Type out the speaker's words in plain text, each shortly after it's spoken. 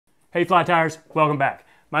Hey fly tires, welcome back.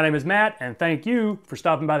 My name is Matt and thank you for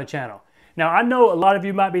stopping by the channel. Now I know a lot of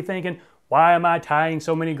you might be thinking, why am I tying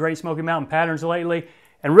so many Great Smoky Mountain patterns lately?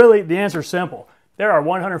 And really the answer is simple. There are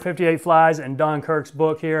 158 flies in Don Kirk's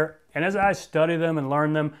book here, and as I study them and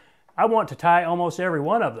learn them, I want to tie almost every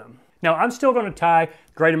one of them. Now I'm still going to tie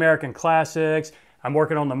Great American Classics. I'm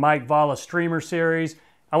working on the Mike Valla Streamer series.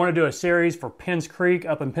 I want to do a series for Penns Creek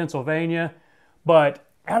up in Pennsylvania. But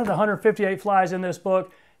out of the 158 flies in this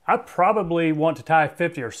book, I probably want to tie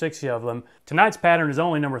 50 or 60 of them. Tonight's pattern is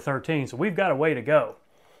only number 13, so we've got a way to go.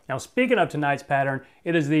 Now speaking of tonight's pattern,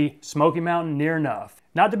 it is the Smoky Mountain Near Nuff.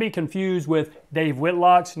 Not to be confused with Dave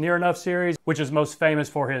Whitlock's Near Nuff series, which is most famous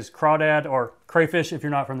for his crawdad or crayfish if you're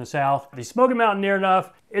not from the South. The Smoky Mountain Near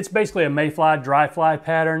Nuff, it's basically a mayfly, dry fly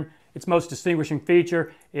pattern. Its most distinguishing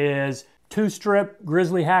feature is 2-strip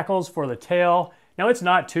grizzly hackles for the tail. Now it's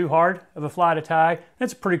not too hard of a fly to tie.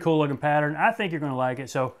 It's a pretty cool looking pattern. I think you're going to like it,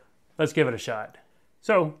 so let's give it a shot.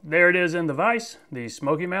 So there it is in the vise, the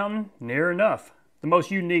Smoky Mountain Near Nuff. The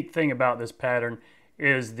most unique thing about this pattern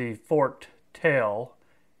is the forked tail,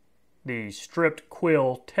 the stripped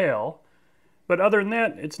quill tail, but other than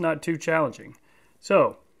that, it's not too challenging.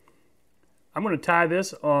 So I'm going to tie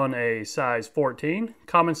this on a size 14.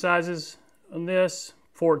 Common sizes on this,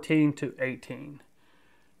 14 to 18.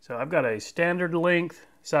 So I've got a standard length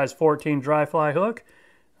size 14 dry fly hook.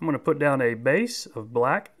 I'm going to put down a base of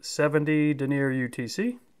black 70 denier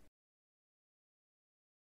UTC.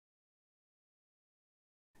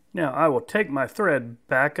 Now I will take my thread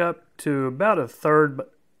back up to about a third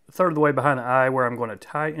of the way behind the eye where I'm going to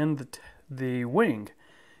tie in the wing.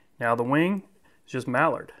 Now the wing is just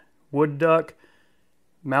mallard, wood duck,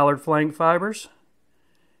 mallard flank fibers.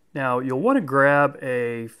 Now you'll want to grab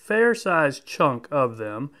a fair sized chunk of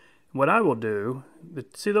them. What I will do,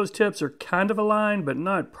 see those tips are kind of aligned but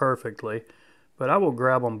not perfectly, but I will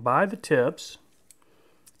grab them by the tips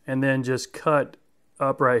and then just cut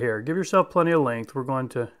up right here. Give yourself plenty of length. We're going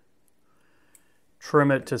to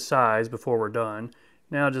trim it to size before we're done.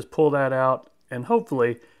 Now just pull that out and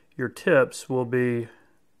hopefully your tips will be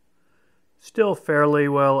still fairly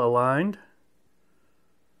well aligned.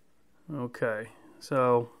 Okay,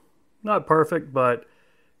 so not perfect, but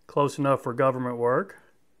close enough for government work.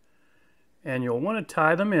 And you'll want to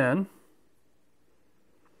tie them in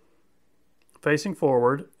facing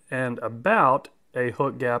forward and about a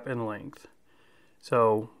hook gap in length.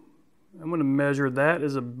 So I'm going to measure that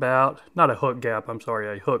is about, not a hook gap, I'm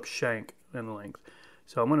sorry, a hook shank in length.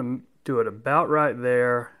 So I'm going to do it about right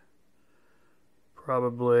there,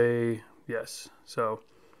 probably, yes. So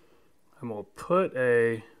I'm going to put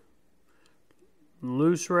a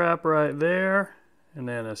loose wrap right there and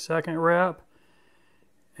then a second wrap,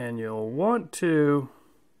 and you'll want to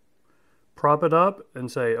prop it up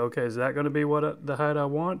and say, okay, is that going to be what the height I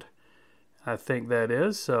want? I think that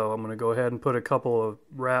is, so I'm going to go ahead and put a couple of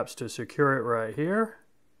wraps to secure it right here.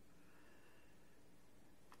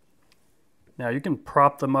 Now you can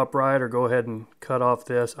prop them upright or go ahead and cut off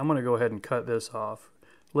this. I'm going to go ahead and cut this off.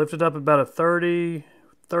 Lift it up about a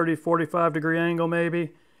 45 degree angle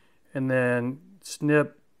maybe, and then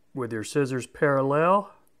snip with your scissors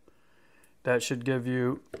parallel. That should give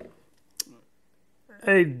you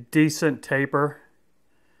a decent taper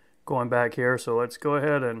going back here. So let's go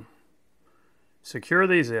ahead and secure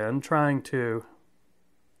these in, trying to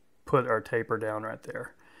put our taper down right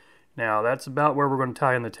there. Now that's about where we're going to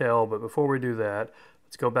tie in the tail, but before we do that,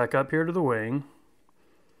 let's go back up here to the wing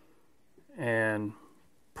and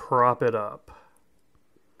prop it up.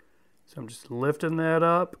 So I'm just lifting that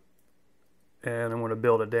up and I'm going to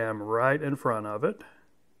build a dam right in front of it.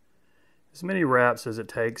 As many wraps as it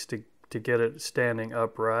takes to get it standing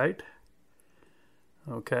upright.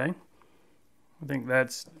 Okay, I think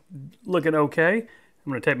that's looking okay.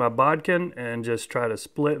 I'm going to take my bodkin and just try to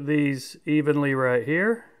split these evenly right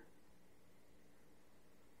here.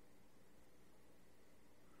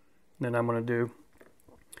 Then I'm going to do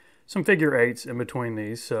some figure eights in between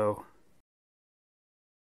these. So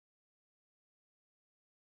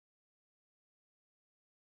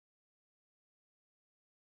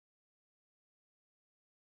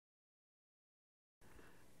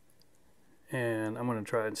and I'm going to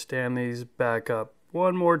try and stand these back up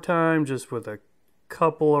one more time just with a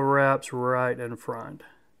couple of wraps right in front.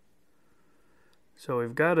 So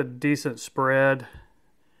we've got a decent spread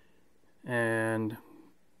and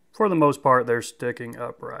for the most part they're sticking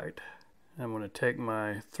upright. I'm going to take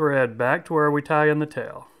my thread back to where we tie in the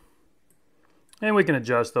tail. And we can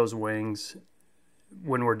adjust those wings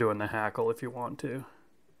when we're doing the hackle if you want to.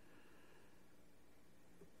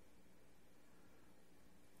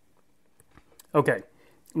 Okay,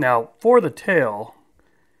 now for the tail,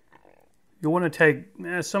 you'll want to take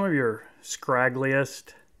some of your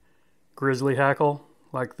scraggliest grizzly hackle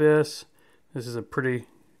like this. This is a pretty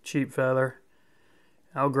cheap feather.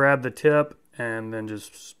 I'll grab the tip and then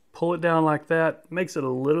just pull it down like that. Makes it a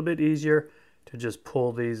little bit easier to just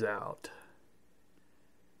pull these out.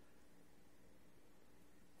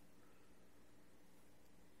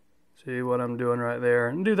 See what I'm doing right there?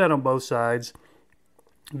 And do that on both sides.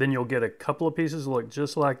 Then you'll get a couple of pieces that look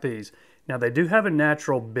just like these. Now they do have a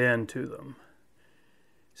natural bend to them.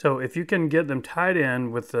 So if you can get them tied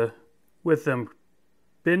in with them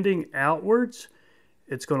bending outwards,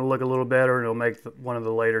 it's going to look a little better and it'll make one of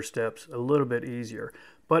the later steps a little bit easier.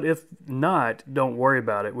 But if not, don't worry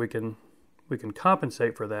about it. We can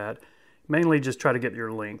compensate for that. Mainly just try to get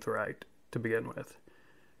your length right to begin with.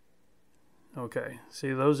 Okay,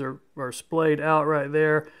 see those are splayed out right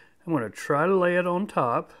there. I'm going to try to lay it on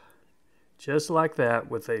top, just like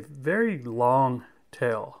that, with a very long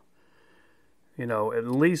tail. You know, at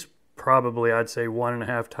least probably I'd say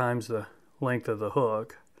 1.5 times the length of the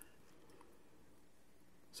hook.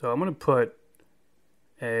 So I'm going to put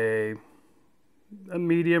a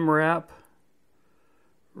medium wrap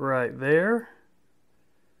right there.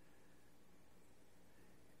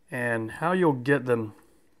 And how you'll get them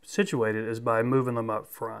situated is by moving them up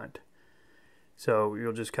front. So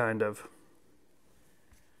you'll just kind of,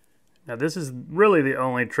 now this is really the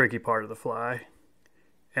only tricky part of the fly,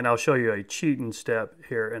 and I'll show you a cheating step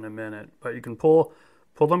here in a minute, but you can pull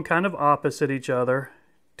them kind of opposite each other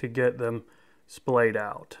to get them splayed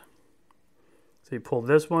out. So you pull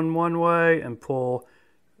this one way and pull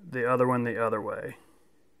the other one the other way.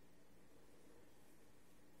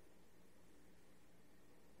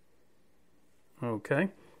 Okay,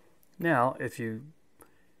 now if you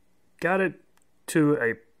got it to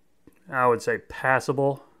a, I would say,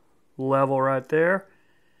 passable level right there,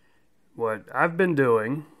 what I've been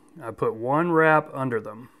doing, I put one wrap under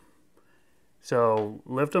them. So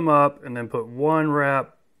lift them up and then put one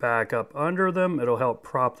wrap back up under them. It'll help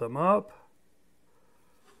prop them up.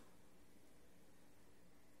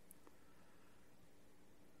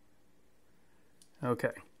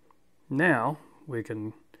 Okay, now we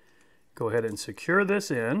can go ahead and secure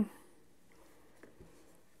this in.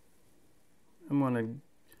 I'm going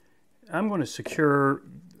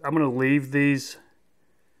to leave these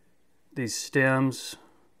stems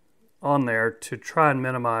on there to try and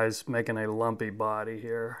minimize making a lumpy body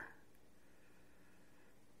here.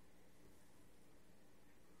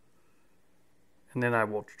 And then I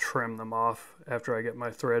will trim them off after I get my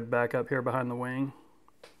thread back up here behind the wing.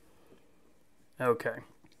 Okay,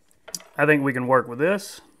 I think we can work with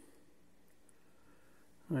this.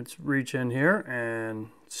 Let's reach in here and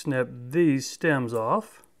snip these stems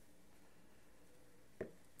off.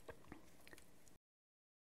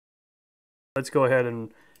 Let's go ahead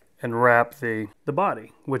and wrap the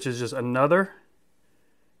body, which is just another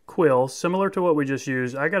quill, similar to what we just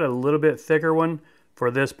used. I got a little bit thicker one for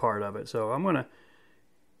this part of it. So I'm going to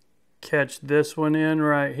catch this one in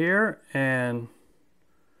right here and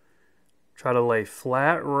try to lay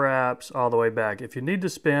flat wraps all the way back. If you need to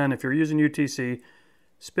spin, if you're using UTC,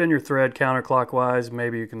 spin your thread counterclockwise.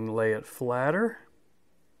 Maybe you can lay it flatter.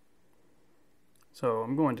 So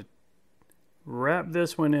I'm going to wrap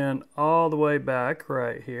this one in all the way back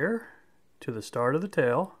right here to the start of the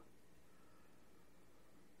tail.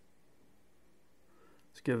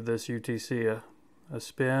 Let's give this UTC a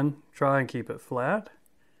spin. Try and keep it flat.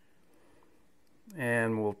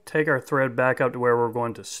 And we'll take our thread back up to where we're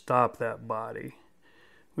going to stop that body,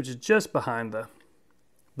 which is just behind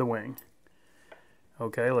the wing.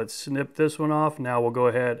 Okay, let's snip this one off. Now we'll go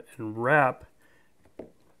ahead and wrap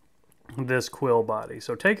this quill body.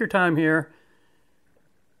 So take your time here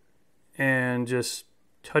and just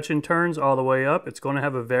touch and turns all the way up. It's going to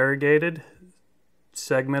have a variegated,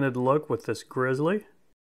 segmented look with this grizzly.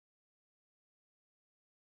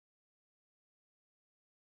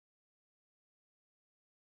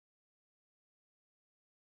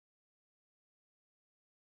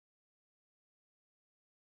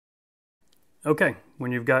 Okay,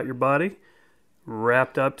 when you've got your body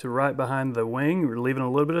wrapped up to right behind the wing, we're leaving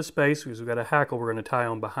a little bit of space because we've got a hackle we're going to tie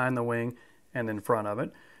on behind the wing and in front of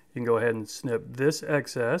it. You can go ahead and snip this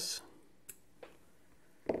excess.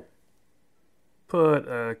 Put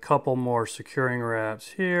a couple more securing wraps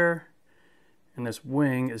here. And this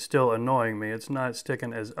wing is still annoying me. It's not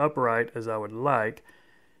sticking as upright as I would like.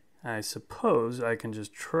 I suppose I can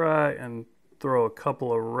just try and throw a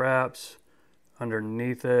couple of wraps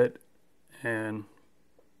underneath it and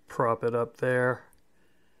prop it up there,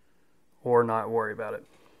 or not worry about it.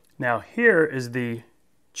 Now here is the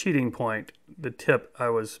cheating point, the tip I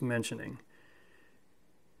was mentioning.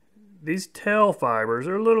 these tail fibers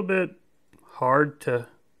are a little bit hard to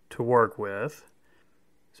work with.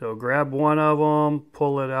 So grab one of them,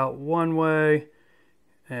 pull it out one way,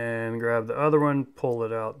 and grab the other one, pull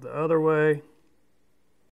it out the other way.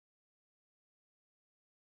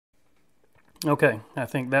 Okay, I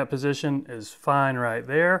think that position is fine right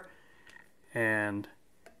there. And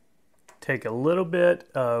take a little bit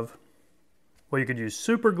of, well, you could use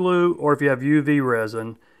super glue, or if you have UV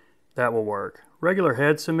resin, that will work. Regular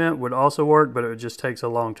head cement would also work, but it just takes a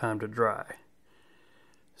long time to dry.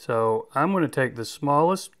 So I'm going to take the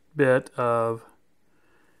smallest bit of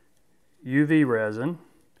UV resin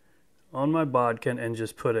on my bodkin and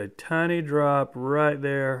just put a tiny drop right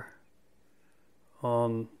there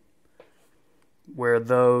on where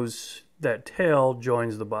that tail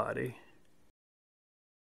joins the body.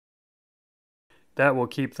 That will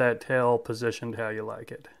keep that tail positioned how you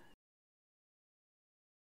like it.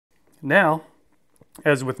 Now,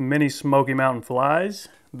 as with many Smoky Mountain flies,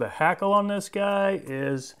 the hackle on this guy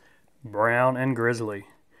is brown and grizzly.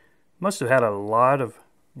 Must have had a lot of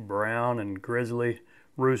brown and grizzly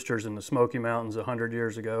roosters in the Smoky Mountains 100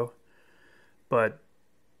 years ago. But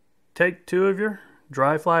take 2 of your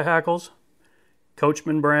dry fly hackles,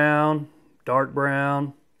 Coachman brown, dark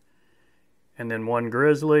brown, and then 1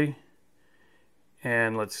 grizzly,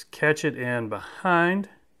 and let's catch it in behind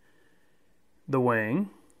the wing.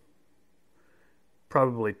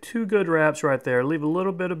 Probably 2 good wraps right there. Leave a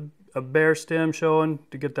little bit of a bare stem showing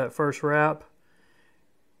to get that first wrap,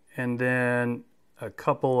 and then a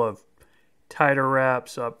couple of tighter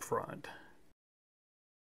wraps up front.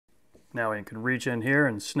 Now we can reach in here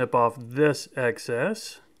and snip off this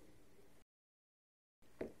excess.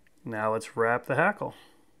 Now let's wrap the hackle.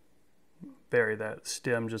 Bury that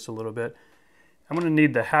stem just a little bit. I'm going to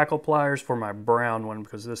need the hackle pliers for my brown one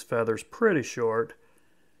because this feather's pretty short.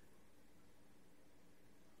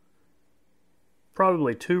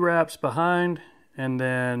 Probably 2 wraps behind and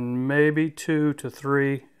then maybe 2 to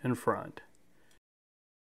 3 in front.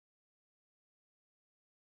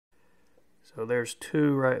 So there's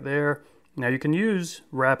 2 right there. Now you can use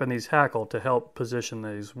wrapping these hackle to help position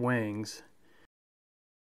these wings.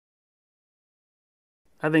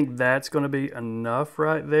 I think that's going to be enough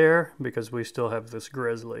right there because we still have this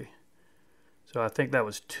grizzly. So I think that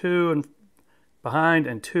was 2 in behind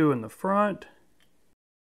and 2 in the front.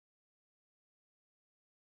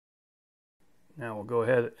 Now we'll go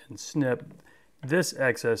ahead and snip this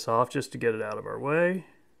excess off just to get it out of our way.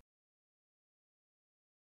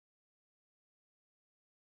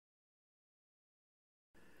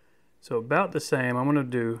 So about the same, I'm going to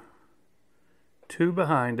do 2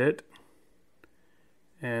 behind it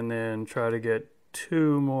and then try to get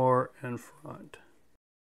 2 more in front.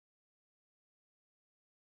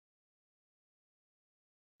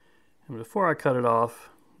 And before I cut it off,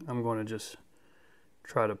 I'm going to just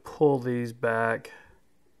try to pull these back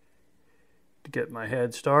to get my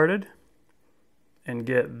head started and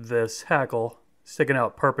get this hackle sticking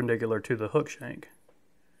out perpendicular to the hook shank.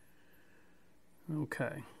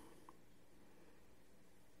 Okay.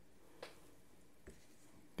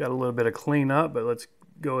 Got a little bit of cleanup, but let's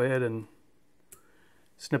go ahead and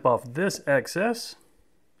snip off this excess.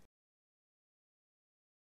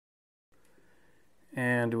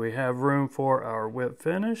 And do we have room for our whip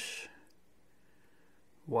finish?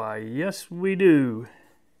 Why, yes we do.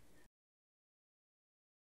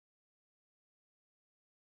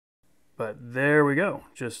 But there we go.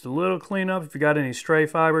 Just a little cleanup. If you got any stray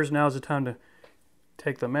fibers, now's the time to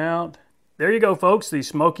take them out. There you go, folks. The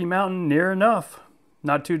Smoky Mountain near enough.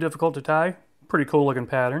 Not too difficult to tie. Pretty cool looking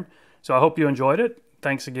pattern. So I hope you enjoyed it.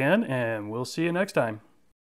 Thanks again, and we'll see you next time.